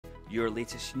Your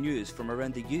latest news from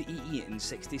around the UAE in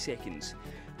 60 seconds.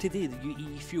 Today, the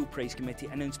UAE Fuel Price Committee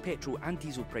announced petrol and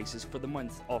diesel prices for the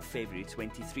month of February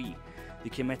 23. The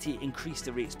committee increased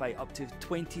the rates by up to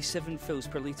 27 fils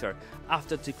per litre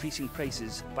after decreasing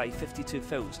prices by 52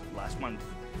 fils last month.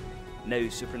 Now,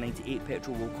 Super 98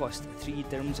 petrol will cost 3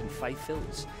 dirhams and 5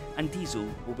 fils, and diesel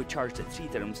will be charged at 3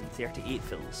 dirhams and 38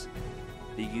 fils.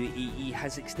 The UAE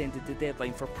has extended the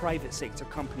deadline for private sector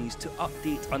companies to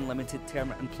update unlimited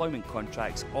term employment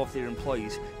contracts of their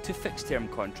employees to fixed term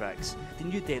contracts. The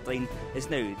new deadline is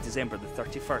now December the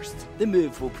 31st. The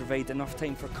move will provide enough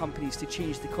time for companies to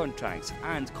change the contracts,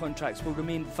 and contracts will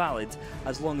remain valid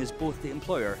as long as both the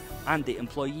employer and the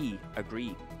employee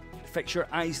agree. Fix your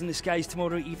eyes in the skies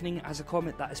tomorrow evening as a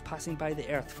comet that is passing by the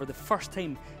Earth for the first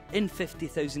time in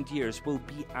 50,000 years will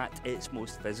be at its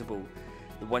most visible.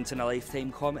 The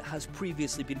once-in-a-lifetime comet has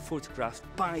previously been photographed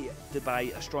by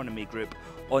Dubai Astronomy Group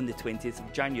on the 20th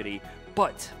of January,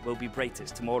 but will be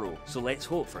brightest tomorrow, so let's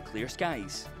hope for clear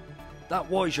skies. That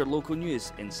was your local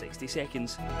news in 60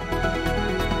 seconds.